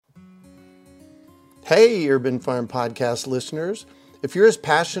Hey, Urban Farm Podcast listeners. If you're as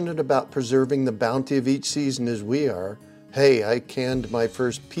passionate about preserving the bounty of each season as we are, hey, I canned my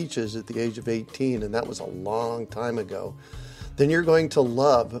first peaches at the age of 18, and that was a long time ago, then you're going to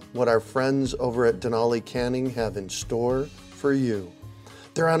love what our friends over at Denali Canning have in store for you.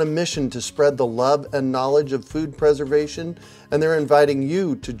 They're on a mission to spread the love and knowledge of food preservation, and they're inviting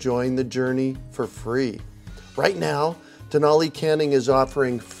you to join the journey for free. Right now, Denali Canning is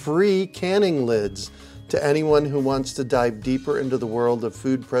offering free canning lids to anyone who wants to dive deeper into the world of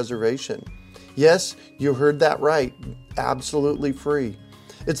food preservation. Yes, you heard that right, absolutely free.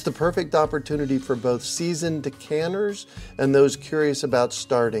 It's the perfect opportunity for both seasoned canners and those curious about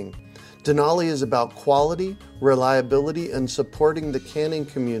starting. Denali is about quality, reliability, and supporting the canning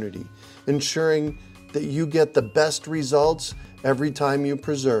community, ensuring that you get the best results every time you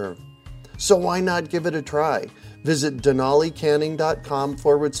preserve. So why not give it a try? Visit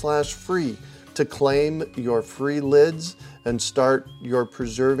denalicanning.com/free to claim your free lids and start your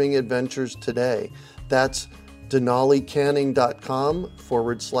preserving adventures today. That's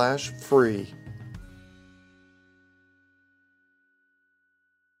denalicanning.com/free.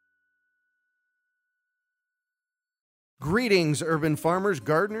 Greetings, urban farmers,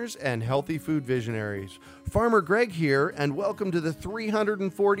 gardeners, and healthy food visionaries. Farmer Greg here, and welcome to the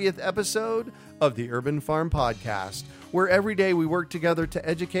 340th episode of the Urban Farm Podcast, where every day we work together to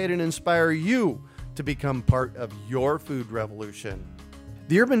educate and inspire you to become part of your food revolution.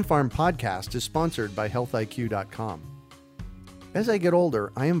 The Urban Farm Podcast is sponsored by healthiq.com. As I get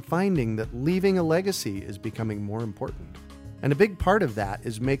older, I am finding that leaving a legacy is becoming more important. And a big part of that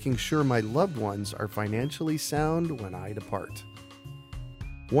is making sure my loved ones are financially sound when I depart.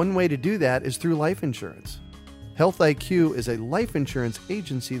 One way to do that is through life insurance. Health IQ is a life insurance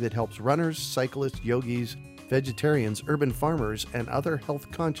agency that helps runners, cyclists, yogis, vegetarians, urban farmers, and other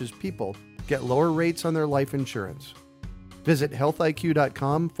health-conscious people get lower rates on their life insurance. Visit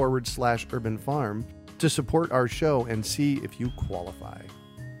healthiq.com/urban farm to support our show and see if you qualify.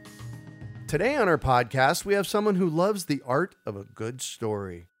 Today on our podcast, we have someone who loves the art of a good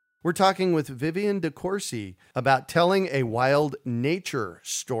story. We're talking with Vivienne de Courcy about telling a wild nature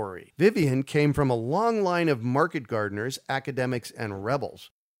story. Vivienne came from a long line of market gardeners, academics, and rebels,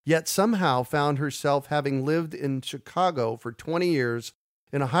 yet somehow found herself having lived in Chicago for 20 years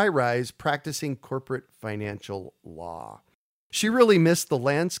in a high-rise practicing corporate financial law. She really missed the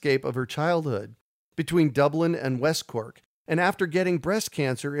landscape of her childhood between Dublin and West Cork. And after getting breast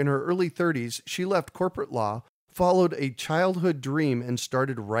cancer in her early 30s, she left corporate law, followed a childhood dream, and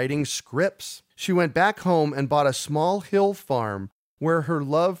started writing scripts. She went back home and bought a small hill farm where her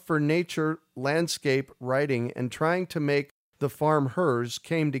love for nature, landscape, writing, and trying to make the farm hers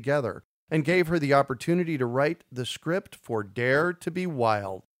came together and gave her the opportunity to write the script for Dare to Be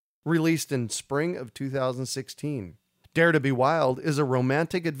Wild, released in spring of 2016. Dare to Be Wild is a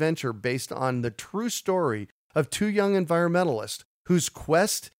romantic adventure based on the true story of two young environmentalists whose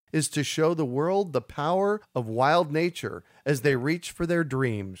quest is to show the world the power of wild nature as they reach for their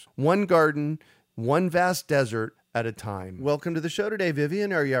dreams, one garden, one vast desert at a time. Welcome to the show today,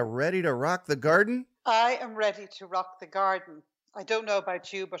 Vivienne. Are you ready to rock the garden? I am ready to rock the garden. I don't know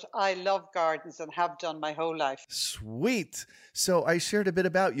about you, but I love gardens and have done my whole life. Sweet. So I shared a bit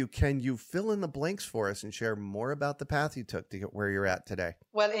about you. Can you fill in the blanks for us and share more about the path you took to get where you're at today?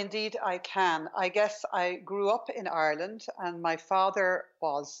 Well, indeed, I can. I guess I grew up in Ireland, and my father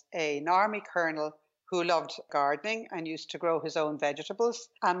was an army colonel who loved gardening and used to grow his own vegetables.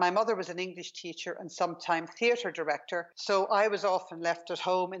 And my mother was an English teacher and sometime theatre director. So I was often left at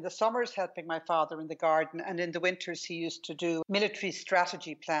home in the summers helping my father in the garden. And in the winters, he used to do military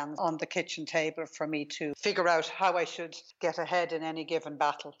strategy plans on the kitchen table for me to figure out how I should get ahead in any given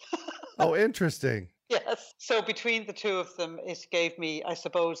battle. Oh, interesting. Yes. So between the two of them, it gave me, I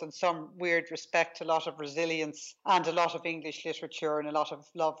suppose, in some weird respect, a lot of resilience and a lot of English literature and a lot of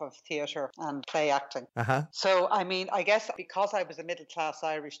love of theatre and play acting. So, I mean, I guess because I was a middle-class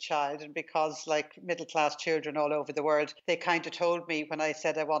Irish child and because, like middle-class children all over the world, they kind of told me when I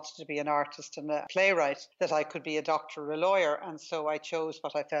said I wanted to be an artist and a playwright that I could be a doctor or a lawyer. And so I chose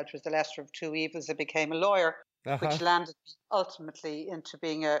what I felt was the lesser of two evils and became a lawyer. Which landed me ultimately into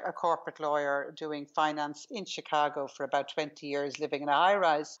being a corporate lawyer doing finance in Chicago for about 20 years, living in a high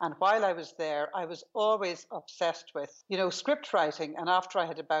rise. And while I was there, I was always obsessed with, script writing. And after I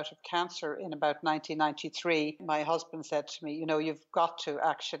had a bout of cancer in about 1993, my husband said to me, you've got to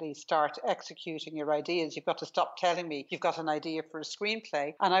actually start executing your ideas. You've got to stop telling me you've got an idea for a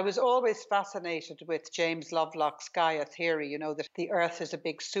screenplay. And I was always fascinated with James Lovelock's Gaia theory, that the earth is a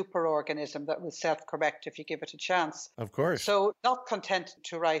big superorganism that will self-correct if you give it a chance. Of course. So not content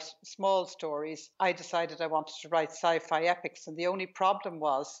to write small stories, I decided I wanted to write sci-fi epics. And the only problem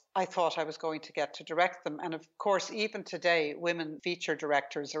was I thought I was going to get to direct them. And of course, even today, women feature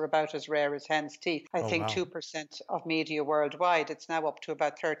directors are about as rare as hen's teeth. I think 2% of media worldwide. It's now up to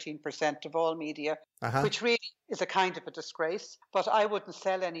about 13% of all media, which really is a kind of a disgrace. But I wouldn't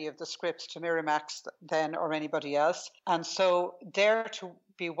sell any of the scripts to Miramax then or anybody else. And so Dare to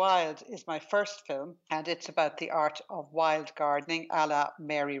Be Wild is my first film, and it's about the art of wild gardening, a la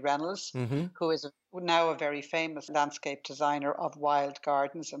Mary Reynolds, who is now a very famous landscape designer of wild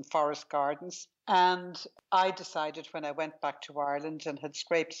gardens and forest gardens. And I decided when I went back to Ireland and had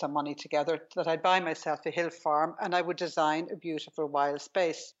scraped some money together that I'd buy myself a hill farm and I would design a beautiful wild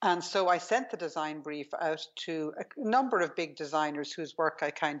space. And so I sent the design brief out to a number of big designers whose work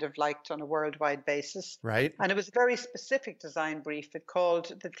I kind of liked on a worldwide basis. Right. And it was a very specific design brief.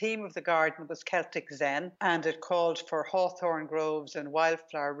 The theme of the garden was Celtic Zen, and it called for hawthorn groves and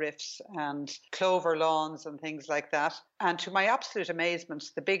wildflower rifts and clover lawns and things like that. And to my absolute amazement,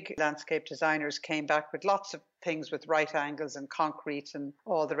 the big landscape designers came back with lots of things with right angles and concrete and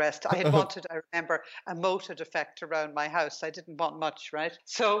all the rest. I had wanted, I remember, a moated effect around my house. I didn't want much, right?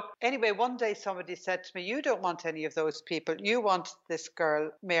 So anyway, one day somebody said to me, you don't want any of those people. You want this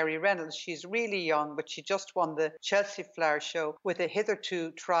girl, Mary Reynolds. She's really young, but she just won the Chelsea Flower Show with a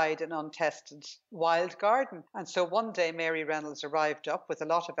hitherto tried and untested wild garden. And so one day Mary Reynolds arrived up with a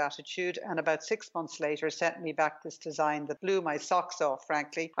lot of attitude, and about 6 months later sent me back this design that blew my socks off,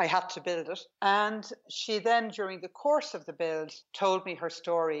 frankly. I had to build it. And she then, during the course of the build, told me her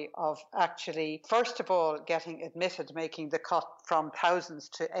story of actually, first of all, getting admitted, making the cut from thousands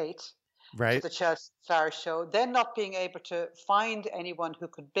to 8 to the Chelsea Flower Show, then not being able to find anyone who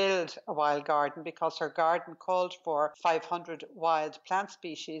could build a wild garden because her garden called for 500 wild plant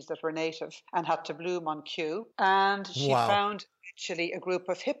species that were native and had to bloom on cue. And she found actually a group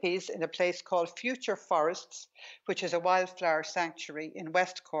of hippies in a place called Future Forests, which is a wildflower sanctuary in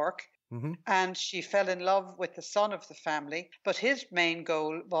West Cork. And she fell in love with the son of the family. But his main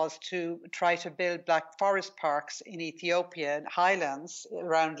goal was to try to build black forest parks in Ethiopia and highlands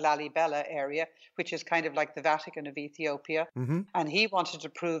around Lalibela area, which is kind of like the Vatican of Ethiopia. And he wanted to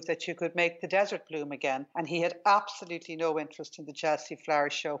prove that you could make the desert bloom again. And he had absolutely no interest in the Chelsea Flower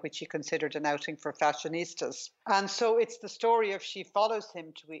Show, which he considered an outing for fashionistas. And so it's the story of she follows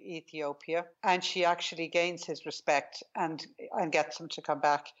him to Ethiopia and she actually gains his respect and gets him to come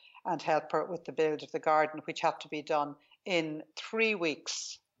back and help her with the build of the garden, which had to be done in 3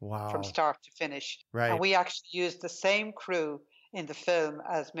 weeks from start to finish. And we actually used the same crew in the film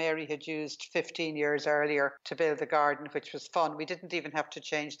as Mary had used 15 years earlier to build the garden, which was fun. We didn't even have to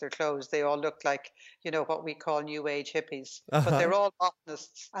change their clothes. They all looked like, what we call new age hippies. But they're all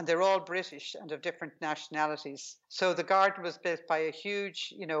botanists and they're all British and of different nationalities. So the garden was built by a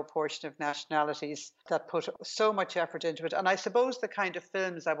huge, portion of nationalities that put so much effort into it. And I suppose the kind of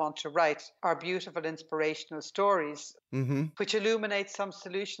films I want to write are beautiful, inspirational stories, which illuminate some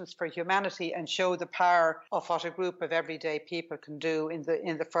solutions for humanity and show the power of what a group of everyday people can do in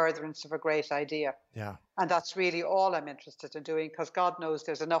the furtherance of a great idea. Yeah. And that's really all I'm interested in doing, because God knows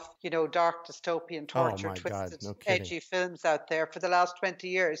there's enough, dark dystopian torture, twisted, edgy films out there for the last 20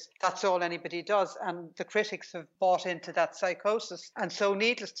 years. That's all anybody does. And the critics have bought into that psychosis. And so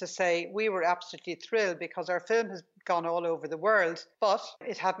needless to say, we were absolutely thrilled because our film has gone all over the world, but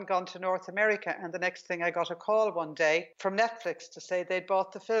it hadn't gone to North America. And the next thing, I got a call one day from Netflix to say they'd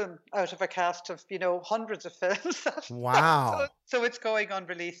bought the film out of a cast of, hundreds of films. Wow. So it's going on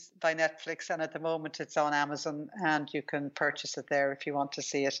release by Netflix, and at the moment it's on Amazon, and you can purchase it there if you want to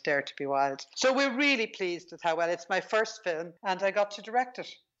see it, Dare to Be Wild. So we're really pleased with how well. It's my first film, and I got to direct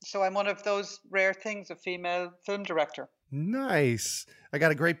it. So I'm one of those rare things, a female film director. Nice. I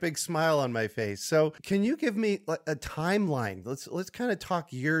got a great big smile on my face. So can you give me a timeline? Let's kind of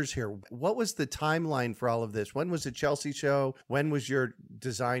talk years here. What was the timeline for all of this? When was the Chelsea show? When was your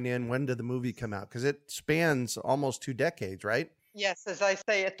design in? When did the movie come out? Because it spans almost 2 decades, right? Yes, as I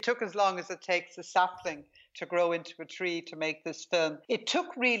say, it took as long as it takes a sapling to grow into a tree to make this film. It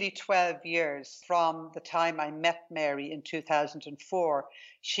took really 12 years from the time I met Mary in 2004.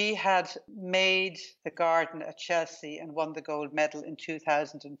 She had made the garden at Chelsea and won the gold medal in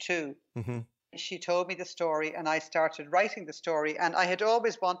 2002. She told me the story and I started writing the story. And I had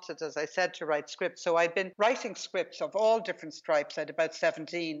always wanted, as I said, to write scripts. So I'd been writing scripts of all different stripes at about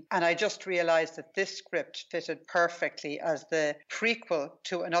 17. And I just realized that this script fitted perfectly as the prequel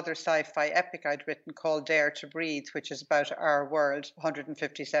to another sci-fi epic I'd written called Dare to Breathe, which is about our world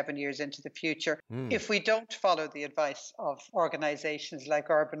 157 years into the future. If we don't follow the advice of organizations like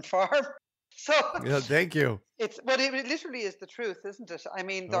Urban Farm, So yeah, thank you. It literally is the truth, isn't it? I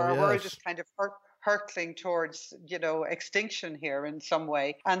mean, our world is Yes. kind of hurtling towards, extinction here in some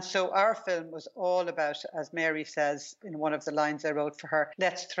way. And so our film was all about, as Mary says in one of the lines I wrote for her,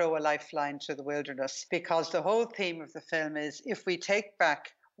 let's throw a lifeline to the wilderness. Because the whole theme of the film is, if we take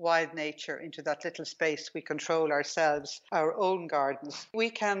back wild nature into that little space we control ourselves, our own gardens,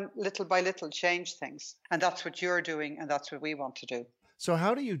 we can little by little change things. And that's what you're doing, and that's what we want to do. So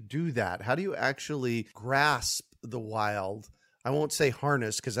how do you do that? How do you actually grasp the wild? I won't say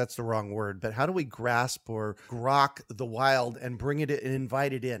harness because that's the wrong word, but how do we grasp or grok the wild and bring it and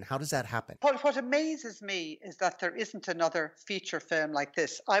invite it in? How does that happen? What amazes me is that there isn't another feature film like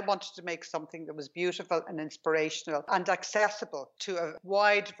this. I wanted to make something that was beautiful and inspirational and accessible to a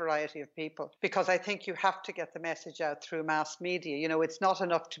wide variety of people, because I think you have to get the message out through mass media. It's not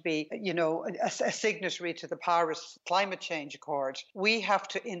enough to be, a signatory to the Paris Climate Change Accord. We have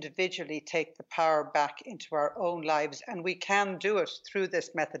to individually take the power back into our own lives, and we can do it through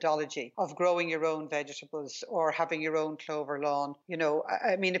this methodology of growing your own vegetables or having your own clover lawn.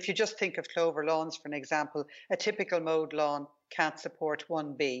 I mean, if you just think of clover lawns, for an example, a typical mowed lawn can't support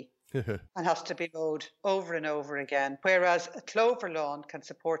one bee. And has to be mowed over and over again. Whereas a clover lawn can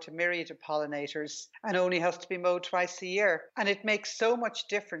support a myriad of pollinators and only has to be mowed twice a year. And it makes so much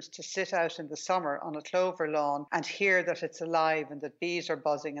difference to sit out in the summer on a clover lawn and hear that it's alive and that bees are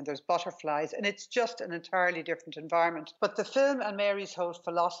buzzing and there's butterflies. And it's just an entirely different environment. But the film and Mary's whole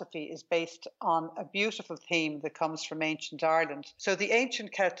philosophy is based on a beautiful theme that comes from ancient Ireland. So the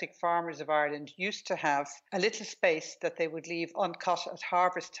ancient Celtic farmers of Ireland used to have a little space that they would leave uncut at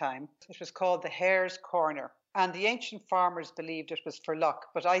harvest time. It was called the Hare's Corner. And the ancient farmers believed it was for luck,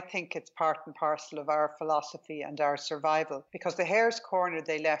 but I think it's part and parcel of our philosophy and our survival, because the Hare's Corner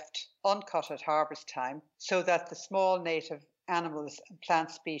they left uncut at harvest time so that the small native animals and plant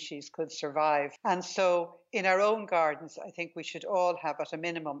species could survive. And so in our own gardens, I think we should all have at a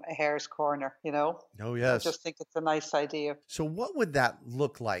minimum a Hare's Corner, Oh, yes. I just think it's a nice idea. So what would that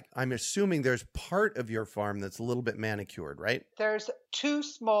look like? I'm assuming there's part of your farm that's a little bit manicured, right? There's two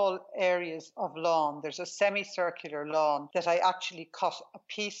small areas of lawn. There's a semicircular lawn that I actually cut a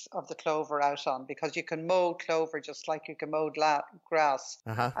piece of the clover out on, because you can mow clover just like you can mow grass.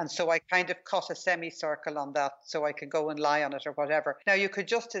 And so I kind of cut a semicircle on that so I can go and lie on it or whatever. Now, you could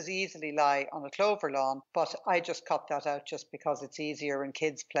just as easily lie on a clover lawn, but I just cut that out just because it's easier and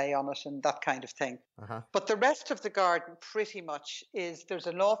kids play on it and that kind of thing. But the rest of the garden pretty much is, there's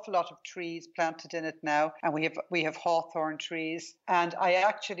an awful lot of trees planted in it now, and we have hawthorn trees. And I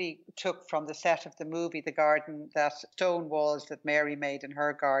actually took from the set of the movie The Garden that stone walls that Mary made in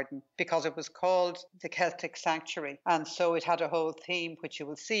her garden, because it was called the Celtic Sanctuary. And so it had a whole theme, which you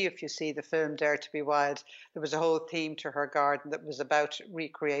will see if you see the film Dare to be Wild. There was a whole theme to her garden that was about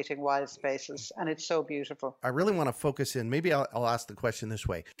recreating wild spaces, and it's so beautiful. I really want to focus in. Maybe I'll ask the question this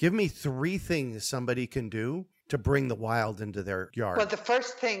way. Give me 3 things somebody can do to bring the wild into their yard. Well, the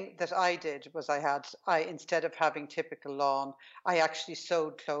first thing that I did was I instead of having typical lawn, I actually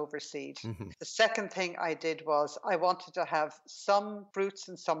sowed clover seed. The second thing I did was I wanted to have some fruits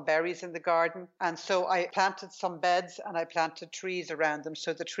and some berries in the garden. And so I planted some beds and I planted trees around them.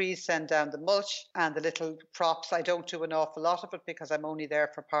 So the trees send down the mulch and the little props. I don't do an awful lot of it because I'm only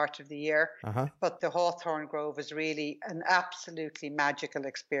there for part of the year. But the hawthorn grove is really an absolutely magical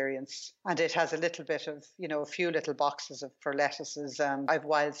experience. And it has a little bit of, a few little boxes for lettuces, and I've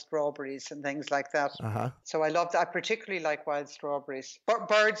wild strawberries and things like that. So I love that. I particularly like wild strawberries.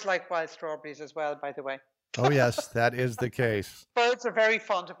 Birds like wild strawberries as well, by the way. Oh, yes, that is the case. Birds are very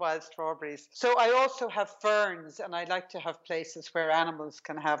fond of wild strawberries. So I also have ferns, and I like to have places where animals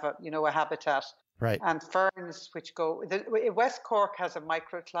can have a habitat. Right. And ferns West Cork has a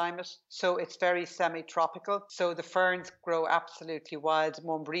microclimate, so it's very semi-tropical. So the ferns grow absolutely wild.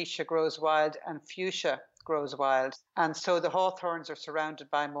 Mombrecia grows wild, and fuchsia grows wild. And so the hawthorns are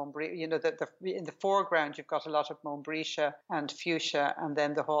surrounded by Mombrecia. In the foreground, you've got a lot of Mombrecia and fuchsia, and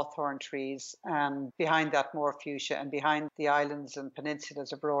then the hawthorn trees. And behind that, more fuchsia, and behind the islands and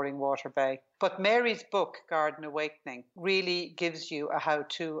peninsulas of Roaring Water Bay. But Mary's book, Garden Awakening, really gives you a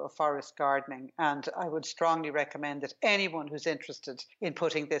how-to of forest gardening. And I would strongly recommend that anyone who's interested in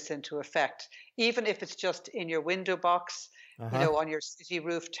putting this into effect, even if it's just in your window box, on your city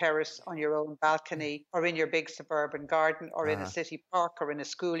roof terrace, on your own balcony, or in your big suburban garden, or in a city park, or in a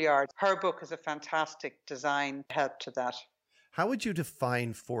schoolyard. Her book is a fantastic design help to that. How would you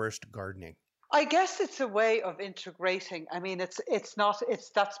define forest gardening? I guess it's a way of integrating. I mean, that's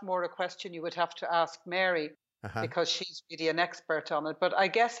more a question you would have to ask Mary, because she's really an expert on it. But I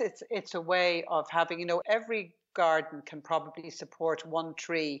guess it's a way of having, every garden can probably support one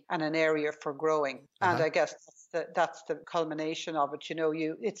tree and an area for growing. And I guess that's the culmination of it.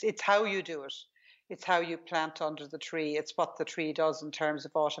 It's how you do it. It's how you plant under the tree. It's what the tree does in terms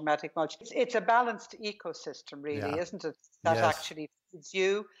of automatic mulch. It's a balanced ecosystem, really, isn't it? That actually feeds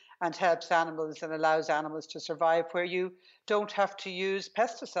you and helps animals and allows animals to survive, where you don't have to use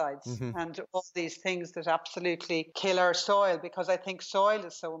pesticides and all these things that absolutely kill our soil, because I think soil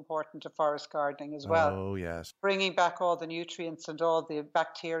is so important to forest gardening as well. Oh, yes. Bringing back all the nutrients and all the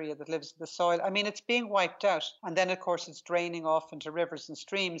bacteria that lives in the soil. I mean, it's being wiped out. And then, of course, it's draining off into rivers and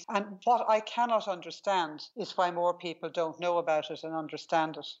streams. And what I cannot understand is why more people don't know about it and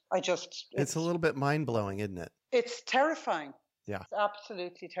understand it. It's a little bit mind-blowing, isn't it? It's terrifying. Yeah. It's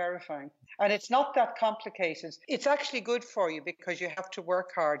absolutely terrifying. And it's not that complicated. It's actually good for you because you have to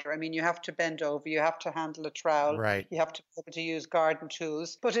work harder. I mean, you have to bend over, you have to handle a trowel, right. You have to be able to use garden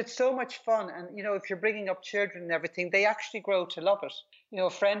tools. But it's so much fun. And, if you're bringing up children and everything, they actually grow to love it. A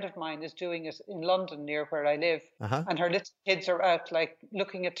friend of mine is doing it in London near where I live. And her little kids are out like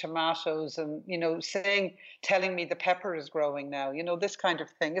looking at tomatoes and, telling me the pepper is growing now, this kind of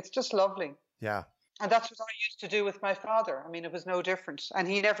thing. It's just lovely. Yeah. And that's what I used to do with my father. I mean, it was no different. And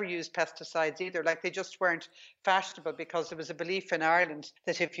he never used pesticides either. Like, they just weren't fashionable, because there was a belief in Ireland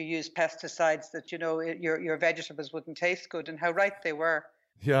that if you used pesticides that, your vegetables wouldn't taste good, and how right they were.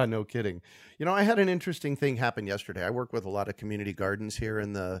 Yeah, no kidding. I had an interesting thing happen yesterday. I work with a lot of community gardens here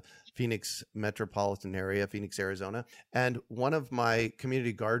in the Phoenix metropolitan area, Phoenix, Arizona. And one of my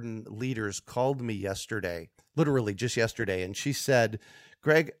community garden leaders called me yesterday, literally just yesterday. And she said,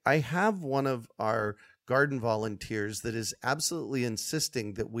 Greg, I have one of our garden volunteers that is absolutely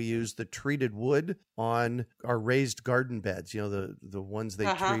insisting that we use the treated wood on our raised garden beds, the ones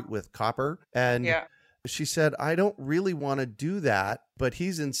they treat with copper. And she said, I don't really want to do that, but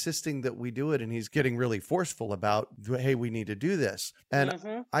he's insisting that we do it. And he's getting really forceful about, hey, we need to do this.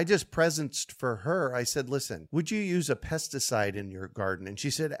 And I just presenced for her. I said, listen, would you use a pesticide in your garden? And she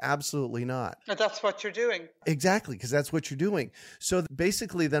said, absolutely not. But that's what you're doing. Exactly, because that's what you're doing. So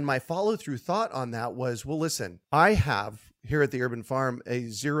basically, then my follow-through thought on that was, well, listen, I have here at the Urban Farm a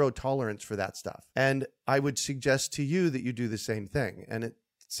zero tolerance for that stuff. And I would suggest to you that you do the same thing. And it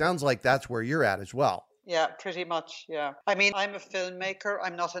sounds like that's where you're at as well. Yeah, pretty much. Yeah. I mean, I'm a filmmaker.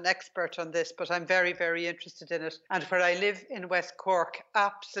 I'm not an expert on this, but I'm very, very interested in it. And where I live in West Cork,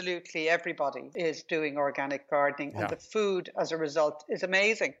 absolutely everybody is doing organic gardening. And the food as a result is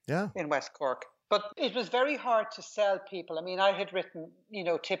amazing in West Cork. But it was very hard to sell people. I mean, I had written,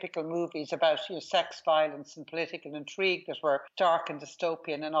 typical movies about sex, violence and political intrigue that were dark and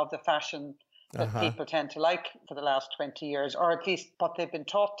dystopian and of the fashion that people tend to like for the last 20 years, or at least what they've been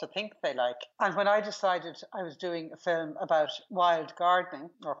taught to think they like. And when I decided I was doing a film about wild gardening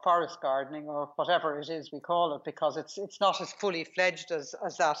or forest gardening or whatever it is we call it, because it's not as fully fledged as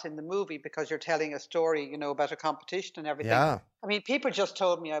that in the movie, because you're telling a story, about a competition and everything. Yeah. I mean, people just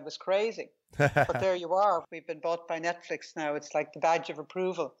told me I was crazy. But there you are. We've been bought by Netflix now. It's like the badge of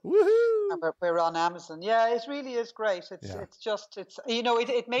approval. Woohoo! We're on Amazon. Yeah, it really is great.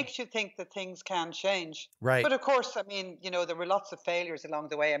 It makes you think that things can change. Right. But of course, I mean, there were lots of failures along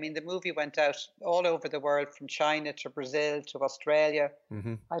the way. I mean, the movie went out all over the world, from China to Brazil to Australia,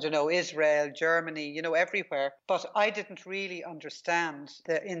 I don't know, Israel, Germany, everywhere. But I didn't really understand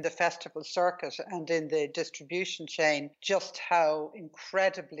in the festival circuit and in the distribution chain just how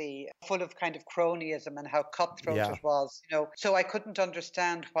incredibly full of kind of cronyism and how cutthroat it was, So I couldn't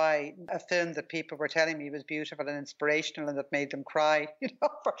understand why a film that people were telling me was beautiful and inspirational and that made them cry,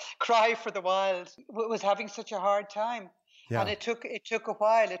 cry for the wild, was having such a hard time. Yeah. And it took a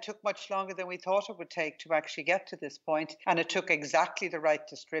while. It took much longer than we thought it would take to actually get to this point. And it took exactly the right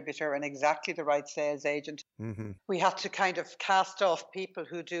distributor and exactly the right sales agent. We had to kind of cast off people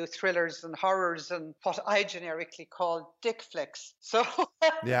who do thrillers and horrors and what I generically call dick flicks. So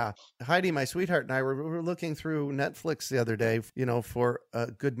yeah. Heidi, my sweetheart, and I were looking through Netflix the other day, for a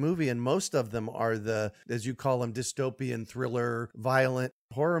good movie. And most of them are the, as you call them, dystopian, thriller, violent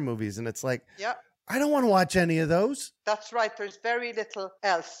horror movies. And it's like, I don't want to watch any of those. That's right. There's very little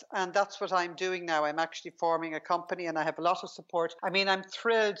else. And that's what I'm doing now. I'm actually forming a company and I have a lot of support. I mean, I'm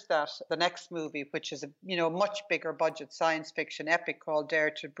thrilled that the next movie, which is a much bigger budget science fiction epic called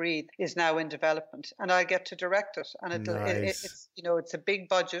Dare to Breathe, is now in development. And I get to direct it. And it's a big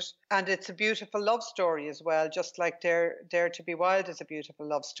budget and it's a beautiful love story as well, just like Dare to Be Wild is a beautiful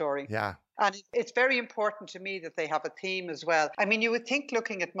love story. Yeah. And it's very important to me that they have a theme as well. I mean, you would think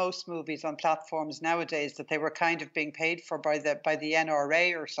looking at most movies on platforms nowadays that they were kind of being paid for by the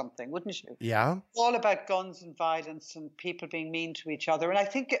NRA or something, wouldn't you? Yeah. All about guns and violence and people being mean to each other. And I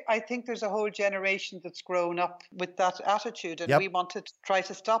think there's a whole generation that's grown up with that attitude, and we wanted to try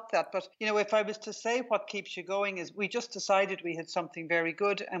to stop that. But, you know, if I was to say what keeps you going is we just decided we had something very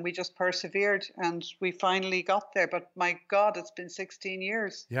good and we just persevered and we finally got there. But my God, it's been 16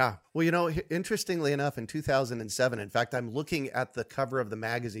 years. Yeah. Well, you know, interestingly enough, in 2007, in fact, I'm looking at the cover of the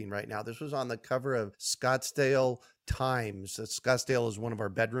magazine right now. This was on the cover of Scottsdale Times. Scottsdale is one of our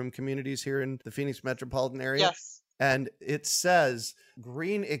bedroom communities here in the Phoenix metropolitan area. Yes. And it says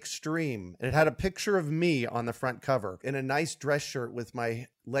Green Extreme. And it had a picture of me on the front cover in a nice dress shirt with my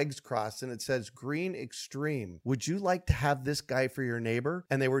legs crossed. And it says Green Extreme. Would you like to have this guy for your neighbor?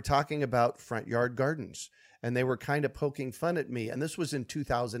 And they were talking about front yard gardens. And they were kind of poking fun at me. And this was in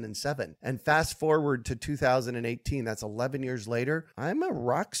 2007. And fast forward to 2018, that's 11 years later. I'm a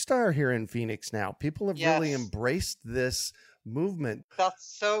rock star here in Phoenix now. People have really embraced this movement. That's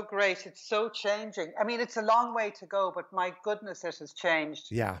so great. It's so changing. I mean, it's a long way to go, but my goodness, it has changed.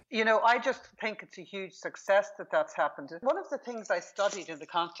 Yeah. You know, I just think it's a huge success that that's happened. One of the things I studied in the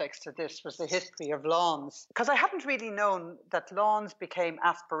context of this was the history of lawns, because I hadn't really known that lawns became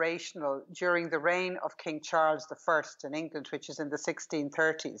aspirational during the reign of King Charles I in England, which is in the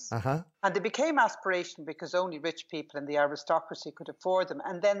 1630s. And they became aspirational because only rich people in the aristocracy could afford them.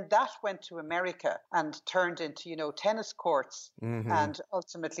 And then that went to America and turned into, you know, tennis courts. And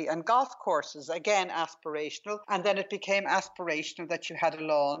ultimately, and golf courses, again, aspirational. And then it became aspirational that you had a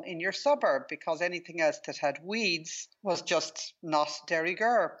lawn in your suburb, because anything else that had weeds was just not de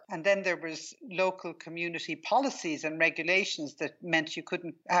rigueur. And then there was local community policies and regulations that meant you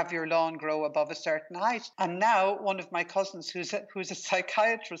couldn't have your lawn grow above a certain height. And now one of my cousins, who's a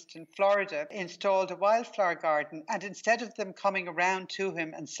psychiatrist in Florida, installed a wildflower garden. And instead of them coming around to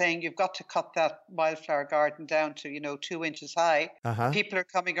him and saying, you've got to cut that wildflower garden down to, 2 inches high, people are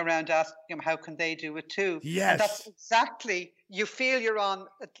coming around asking him how can they do it too. Yes. And that's exactly, you feel you're on,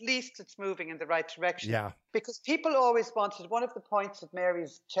 at least it's moving in the right direction. Yeah. Because people always wanted, one of the points of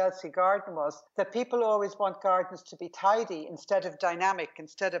Mary's Chelsea garden was that people always want gardens to be tidy instead of dynamic,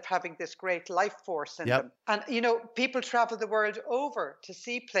 instead of having this great life force in them. And, people travel the world over to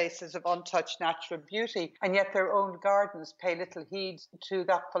see places of untouched natural beauty, and yet their own gardens pay little heed to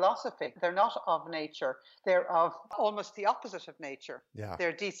that philosophy. They're not of nature. They're of almost the opposite of nature. Yeah.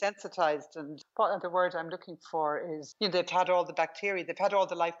 They're desensitized. And what the word I'm looking for is, they've had all the bacteria, they've had all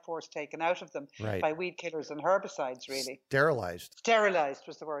the life force taken out of them by weed killers and herbicides, really. Sterilized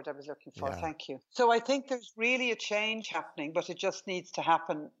was the word I was looking for. Thank you. So I think there's really a change happening, but it just needs to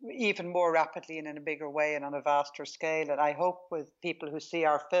happen even more rapidly and in a bigger way and on a vaster scale. And I hope with people who see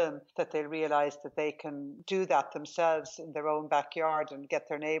our film that they'll realize that they can do that themselves in their own backyard and get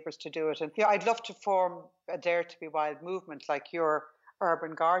their neighbors to do it. And I'd love to form a Dare to be Wild movement like your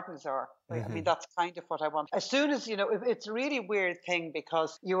urban gardens are. I mean, that's kind of what I want. As soon as, it's a really weird thing,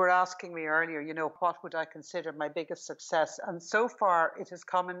 because you were asking me earlier, what would I consider my biggest success? And so far it has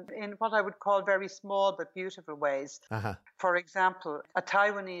come in what I would call very small but beautiful ways. For example, a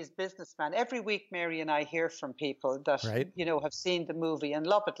Taiwanese businessman. Every week, Mary and I hear from people that, have seen the movie and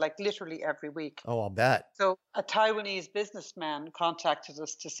love it, like literally every week. Oh, I'll bet. So a Taiwanese businessman contacted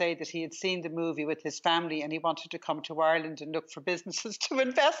us to say that he had seen the movie with his family and he wanted to come to Ireland and look for businesses to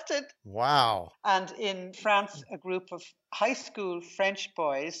invest in. Wow. And in France, a group of high school French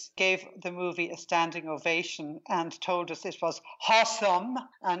boys gave the movie a standing ovation and told us it was awesome,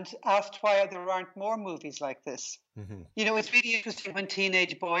 and asked why there aren't more movies like this. It's really interesting when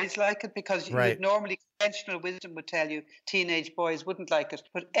teenage boys like it, because normally conventional wisdom would tell you teenage boys wouldn't like it.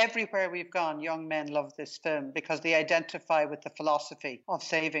 But everywhere we've gone, young men love this film because they identify with the philosophy of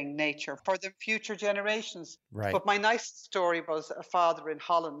saving nature for the future generations. Right. But my nice story was a father in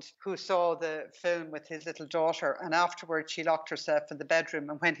Holland who saw the film with his little daughter, and afterwards she locked herself in the bedroom,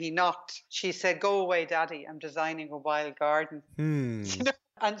 and when he knocked, she said, "Go away, Daddy, I'm designing a wild garden."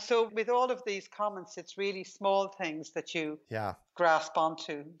 And so with all of these comments, it's really small things that you grasp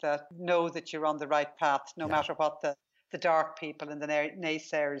onto, that know that you're on the right path, no matter what the dark people and the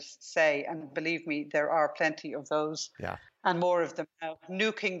naysayers say. And believe me, there are plenty of those. And more of them now.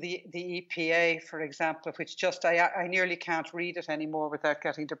 Nuking the EPA, for example, which just, I nearly can't read it anymore without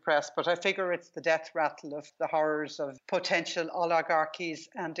getting depressed. But I figure it's the death rattle of the horrors of potential oligarchies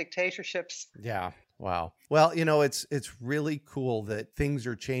and dictatorships. Yeah. Wow. Well, it's really cool that things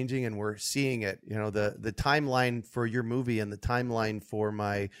are changing and we're seeing it. The timeline for your movie and the timeline for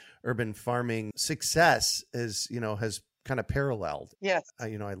my urban farming success is, has kind of paralleled. Yes. I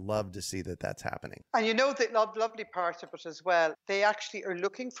love to see that that's happening. And the lovely part of it as well, they actually are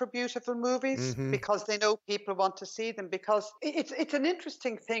looking for beautiful movies because they know people want to see them, because it's an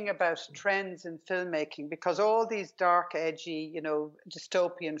interesting thing about trends in filmmaking, because all these dark, edgy,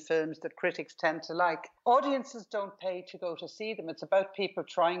 dystopian films that critics tend to like, audiences don't pay to go to see them. It's about people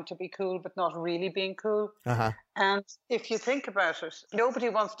trying to be cool but not really being cool. And if you think about it, nobody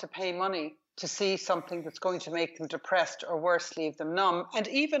wants to pay money to see something that's going to make them depressed or worse, leave them numb. And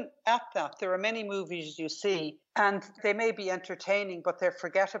even at that, there are many movies you see and they may be entertaining, but they're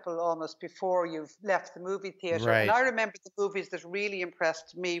forgettable almost before you've left the movie theatre. Right. And I remember the movies that really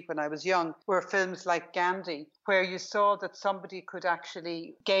impressed me when I was young were films like Gandhi, where you saw that somebody could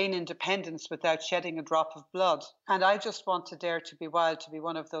actually gain independence without shedding a drop of blood. And I just wanted Dare to Be Wild to be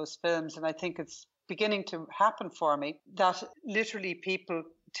one of those films. And I think it's beginning to happen for me that literally people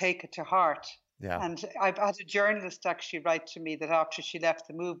take it to heart. Yeah. And I've had a journalist actually write to me that after she left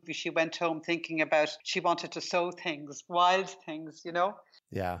the movie, she went home thinking about she wanted to sow things, wild things,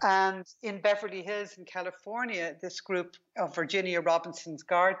 Yeah. And in Beverly Hills in California, this group of Virginia Robinson's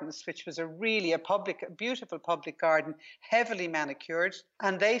Gardens, which was a beautiful public garden, heavily manicured.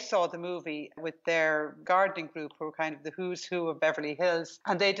 And they saw the movie with their gardening group, who were kind of the who's who of Beverly Hills.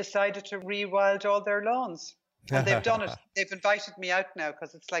 And they decided to rewild all their lawns. And they've done it. They've invited me out now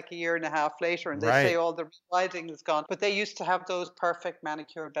because it's like a year and a half later and they say all the rewilding is gone. But they used to have those perfect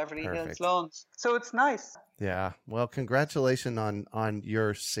manicured Beverly Hills lawns. So it's nice. Yeah. Well, congratulations on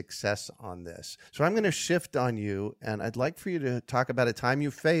your success on this. So I'm going to shift on you, and I'd like for you to talk about a time you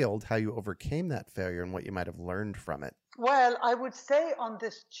failed, how you overcame that failure, and what you might have learned from it. Well, I would say on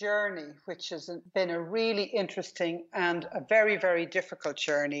this journey, which has been a really interesting and a very, very difficult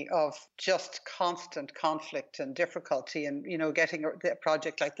journey of just constant conflict and difficulty and, getting a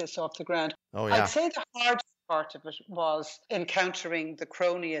project like this off the ground. Oh, yeah. I'd say the hardest part of it was encountering the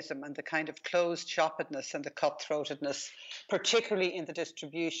cronyism and the kind of closed shoppedness and the cutthroatedness, particularly in the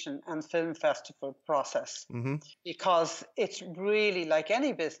distribution and film festival process. Because it's really like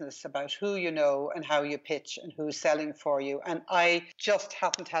any business about who you know and how you pitch and who's selling for you. And I just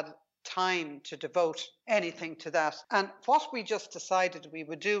hadn't had time to devote anything to that. And what we just decided we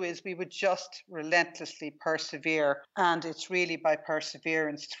would do is we would just relentlessly persevere. And it's really by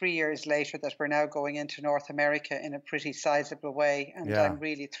perseverance 3 years later that we're now going into North America in a pretty sizable way. And I'm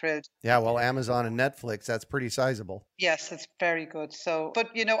really thrilled. Yeah, well, Amazon and Netflix, that's pretty sizable. Yes, it's very good. So, but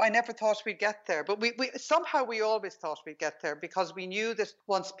I never thought we'd get there. But we somehow we always thought we'd get there, because we knew that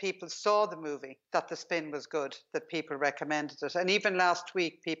once people saw the movie, that the spin was good, that people recommended it. And even last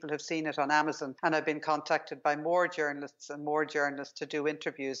week, people have seen it on Amazon, and I've been contacted by more journalists to do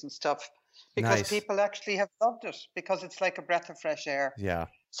interviews and stuff, because people actually have loved it, because it's like a breath of fresh air. Yeah.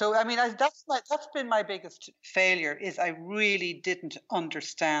 So, I mean, that's been my biggest failure, is I really didn't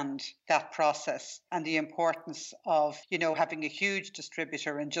understand that process and the importance of, having a huge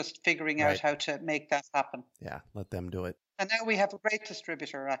distributor and just figuring out how to make that happen. Yeah, let them do it. And now we have a great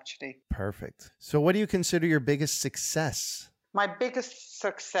distributor, actually. Perfect. So what do you consider your biggest success? My biggest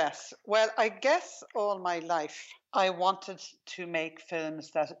success? Well, I guess all my life I wanted to make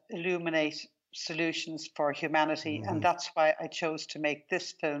films that illuminate solutions for humanity. And that's why I chose to make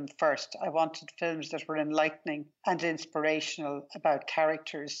this film first. I wanted films that were enlightening and inspirational about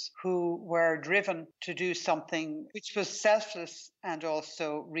characters who were driven to do something which was selfless and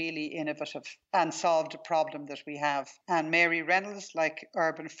also really innovative and solved a problem that we have. And Mary Reynolds, like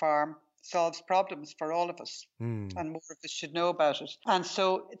Urban Farm, solves problems for all of us, and more of us should know about it. And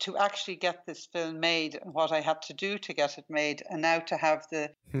so to actually get this film made, and what I had to do to get it made, and now to have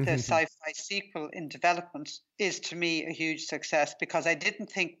the sci-fi sequel in development, is to me a huge success, because I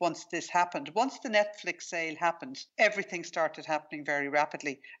didn't think once this happened, once the Netflix sale happened, everything started happening very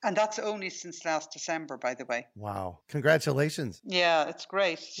rapidly. And that's only since last December, by the way. Wow. Congratulations. Yeah, it's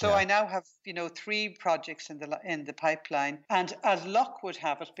great. So I now have, 3 projects in the pipeline. And as luck would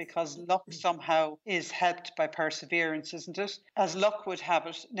have it, because luck somehow is helped by perseverance, isn't it? As luck would have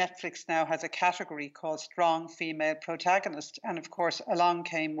it, Netflix now has a category called Strong Female Protagonist. And of course, along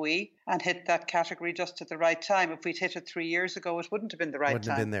came we and hit that category just at the right time. If we'd hit it 3 years ago, it wouldn't have been the right time.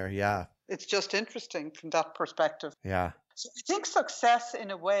 Wouldn't have been there, yeah. It's just interesting from that perspective. Yeah. So I think success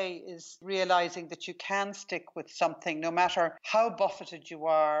in a way is realizing that you can stick with something no matter how buffeted you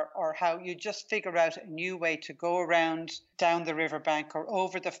are, or how you just figure out a new way to go around down the riverbank or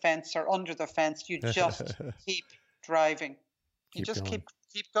over the fence or under the fence. You just keep driving. You just keep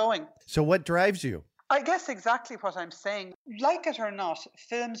going. So what drives you? I guess exactly what I'm saying. Like it or not,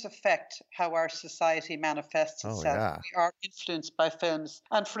 films affect how our society manifests itself. Oh, yeah. We are influenced by films.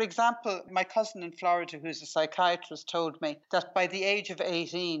 And for example, my cousin in Florida, who's a psychiatrist, told me that by the age of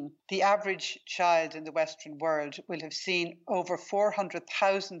 18, the average child in the Western world will have seen over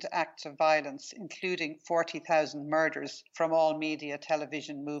 400,000 acts of violence, including 40,000 murders from all media,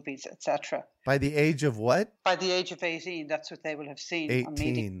 television, movies, etc. By the age of what? By the age of 18, that's what they will have seen 18. on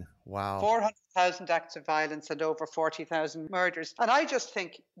media. Wow. 400,000 acts of violence and over 40,000 murders. And I just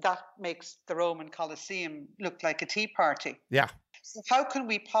think that makes the Roman Colosseum look like a tea party. Yeah. So how can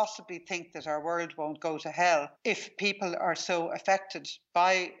we possibly think that our world won't go to hell if people are so affected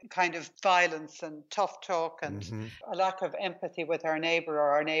by kind of violence and tough talk and a lack of empathy with our neighbour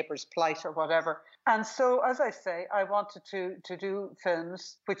or our neighbour's plight or whatever? And so, as I say, I wanted to do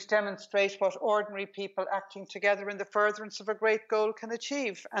films which demonstrate what ordinary people acting together in the furtherance of a great goal can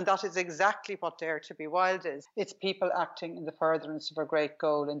achieve. And that is exactly what Dare to Be Wild is. It's people acting in the furtherance of a great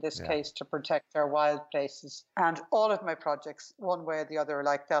goal, in this case, to protect our wild places. And all of my projects, one way or the other, are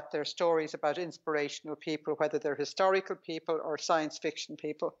like that. They're stories about inspirational people, whether they're historical people or science fiction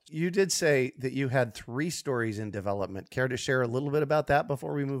people. You did say that you had 3 stories in development. Care to share a little bit about that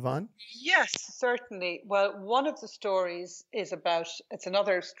before we move on? Yes, certainly. Well, one of the stories is it's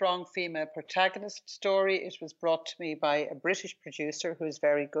another strong female protagonist story. It was brought to me by a British producer who is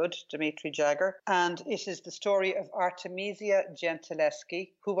very good, Dimitri Jagger. And it is the story of Artemisia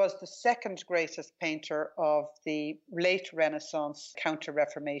Gentileschi, who was the second greatest painter of the late Renaissance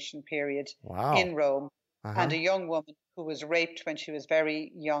Counter-Reformation period in Rome. And a young woman who was raped when she was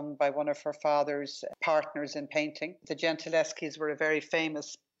very young by one of her father's partners in painting. The Gentileschi's were a very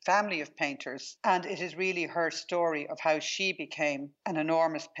famous family of painters, and it is really her story of how she became an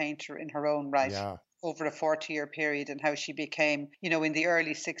enormous painter in her own right. Over a 40-year period, and how she became, in the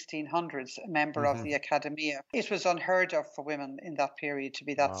early 1600s, a member of the Accademia. It was unheard of for women in that period to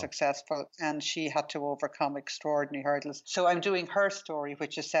be that successful, and she had to overcome extraordinary hurdles. So I'm doing her story,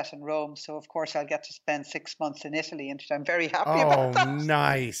 which is set in Rome. So, of course, I'll get to spend 6 months in Italy, and I'm very happy about that. Oh,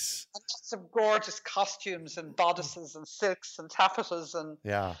 nice. And lots of gorgeous costumes and bodices and silks and taffetas and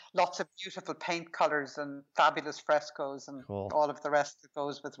lots of beautiful paint colours and fabulous frescoes and all of the rest that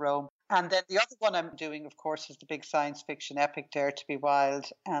goes with Rome. And then the other one I'm doing, of course, is the big science fiction epic Dare to Be Wild.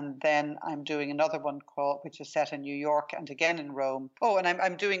 And then I'm doing another one which is set in New York and again in Rome. Oh, and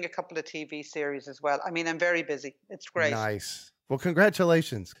I'm doing a couple of TV series as well. I mean, I'm very busy. It's great. Nice. Well,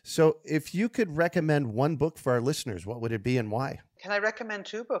 congratulations. So if you could recommend one book for our listeners, what would it be and why? Can I recommend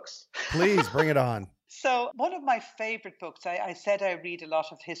 2 books? Please, bring it on. So one of my favorite books, I said I read a lot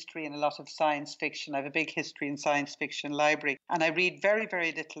of history and a lot of science fiction. I have a big history and science fiction library, and I read very,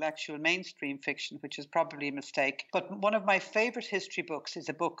 very little actual mainstream fiction, which is probably a mistake. But one of my favorite history books is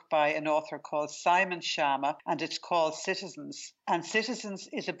a book by an author called Simon Schama, and it's called Citizens. And Citizens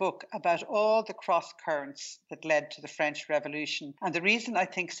is a book about all the cross currents that led to the French Revolution. And the reason I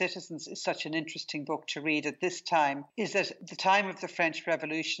think Citizens is such an interesting book to read at this time is that the time of the French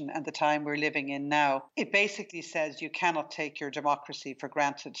Revolution and the time we're living in now, it basically says you cannot take your democracy for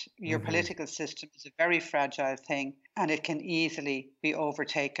granted. Your political system is a very fragile thing, and it can easily be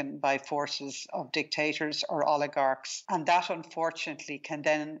overtaken by forces of dictators or oligarchs. And that, unfortunately, can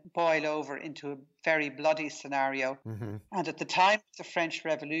then boil over into a very bloody scenario. And at the time of the French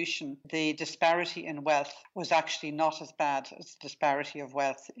Revolution, the disparity in wealth was actually not as bad as the disparity of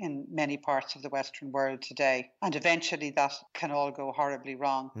wealth in many parts of the Western world today. And eventually that can all go horribly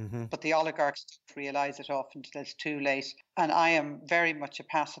wrong. But the oligarchs don't realize it often until it's too late. And I am very much a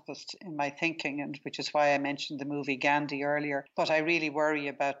pacifist in my thinking, and which is why I mentioned the movie Gandhi earlier. But I really worry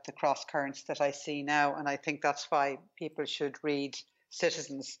about the cross currents that I see now, and I think that's why people should read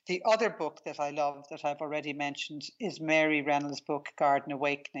Citizens. The other book that I love that I've already mentioned is Mary Reynolds' book Garden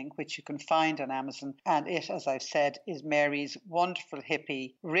Awakening, which you can find on Amazon. And it, as I've said, is Mary's wonderful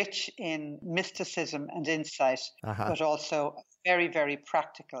hippie, rich in mysticism and insight, but also very, very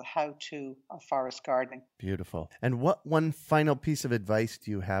practical how-to of forest gardening. Beautiful. And what one final piece of advice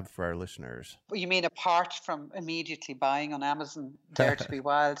do you have for our listeners? You mean apart from immediately buying on Amazon Dare to Be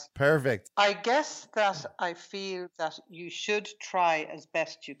Wild? Perfect. I guess that I feel that you should try as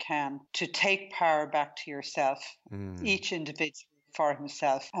best you can to take power back to yourself, each individual for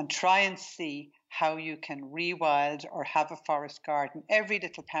himself, and try and see how you can rewild or have a forest garden. Every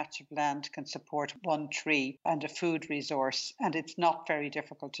little patch of land can support one tree and a food resource, and it's not very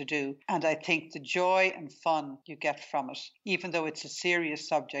difficult to do. And I think the joy and fun you get from it, even though it's a serious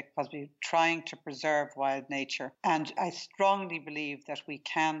subject, because we're trying to preserve wild nature. And I strongly believe that we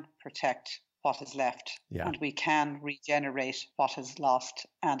can protect what is left, yeah. and we can regenerate what is lost.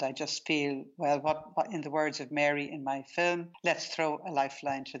 And I just feel, well, what in the words of Mary in my film, let's throw a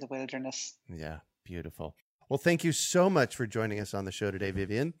lifeline to the wilderness. Yeah, beautiful. Well, thank you so much for joining us on the show today,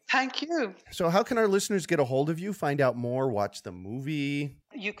 Vivienne. Thank you. So how can our listeners get a hold of you, find out more, watch the movie?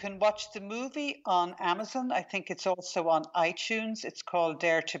 You can watch the movie on Amazon. I think it's also on iTunes. It's called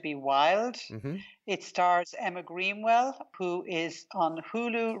Dare to be Wild. Mm-hmm. It stars Emma Greenwell, who is on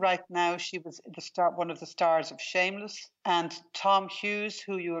Hulu right now. She was one of the stars of Shameless. And Tom Hughes,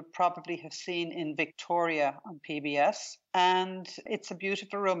 who you would probably have seen in Victoria on PBS. And it's a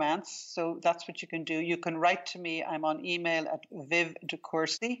beautiful romance. So that's what you can do. You can write to me. I'm on email at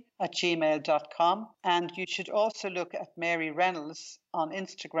vivdecourcy@gmail.com. And you should also look at Mary Reynolds on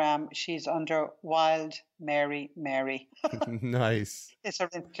Instagram. She's under Wild Mary. Nice. It's her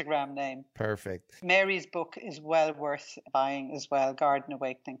Instagram name. Perfect. Mary's book is well worth buying as well, Garden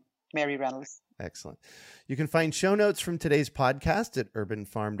Awakening. Mary Reynolds. Excellent. You can find show notes from today's podcast at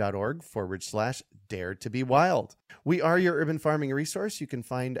urbanfarm.org/dare to be wild. We are your urban farming resource. You can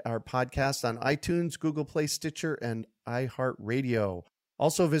find our podcast on iTunes, Google Play, Stitcher, and iHeartRadio.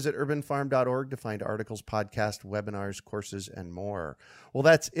 Also visit urbanfarm.org to find articles, podcasts, webinars, courses, and more. Well,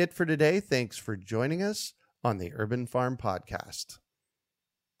 that's it for today. Thanks for joining us on the Urban Farm Podcast.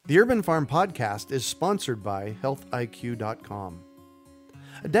 The Urban Farm Podcast is sponsored by healthiq.com.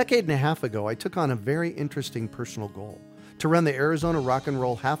 A decade and a half ago, I took on a very interesting personal goal: to run the Arizona Rock and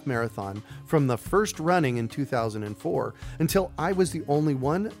Roll Half Marathon from the first running in 2004 until I was the only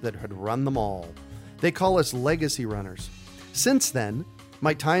one that had run them all. They call us legacy runners. Since then,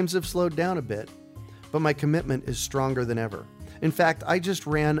 my times have slowed down a bit, but my commitment is stronger than ever. In fact, I just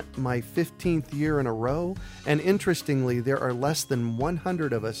ran my 15th year in a row, and interestingly, there are less than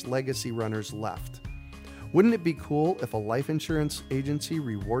 100 of us legacy runners left. Wouldn't it be cool if a life insurance agency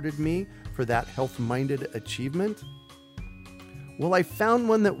rewarded me for that health-minded achievement? Well, I found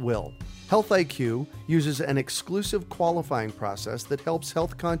one that will. Health IQ uses an exclusive qualifying process that helps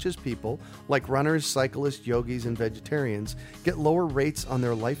health-conscious people like runners, cyclists, yogis, and vegetarians get lower rates on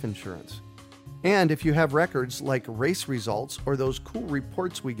their life insurance. And if you have records like race results or those cool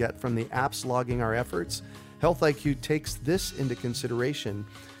reports we get from the apps logging our efforts, Health IQ takes this into consideration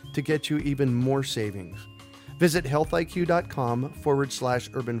to get you even more savings. Visit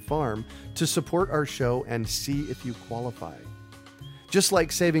healthiq.com/urbanfarm to support our show and see if you qualify. Just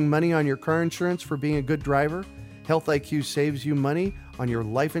like saving money on your car insurance for being a good driver, Health IQ saves you money on your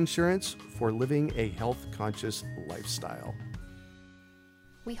life insurance for living a health-conscious lifestyle.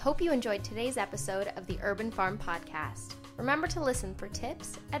 We hope you enjoyed today's episode of the Urban Farm Podcast. Remember to listen for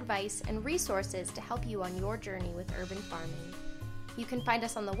tips, advice, and resources to help you on your journey with urban farming. You can find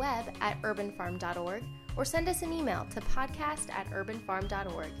us on the web at urbanfarm.org or send us an email to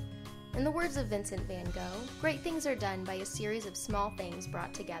podcast@urbanfarm.org. In the words of Vincent van Gogh, great things are done by a series of small things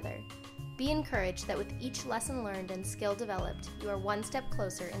brought together. Be encouraged that with each lesson learned and skill developed, you are one step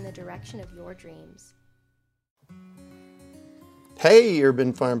closer in the direction of your dreams. Hey,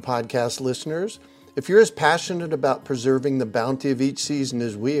 Urban Farm Podcast listeners. If you're as passionate about preserving the bounty of each season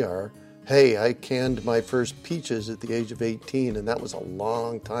as we are, hey, I canned my first peaches at the age of 18, and that was a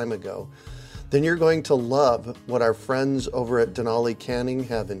long time ago, then you're going to love what our friends over at Denali Canning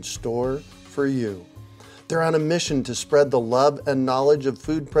have in store for you. They're on a mission to spread the love and knowledge of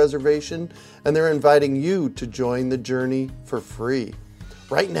food preservation, and they're inviting you to join the journey for free.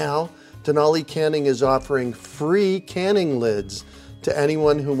 Right now, Denali Canning is offering free canning lids to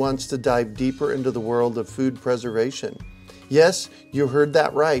anyone who wants to dive deeper into the world of food preservation. Yes, you heard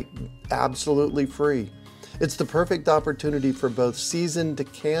that right, absolutely free. It's the perfect opportunity for both seasoned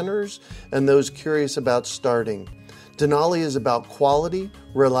canners and those curious about starting. Denali is about quality,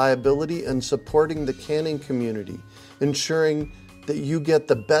 reliability, and supporting the canning community, ensuring that you get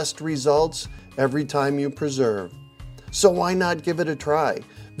the best results every time you preserve. So why not give it a try?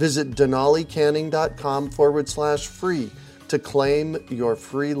 Visit denalicanning.com/free to claim your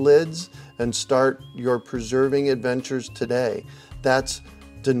free lids and start your preserving adventures today. That's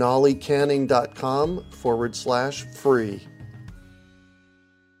denalicanning.com/free.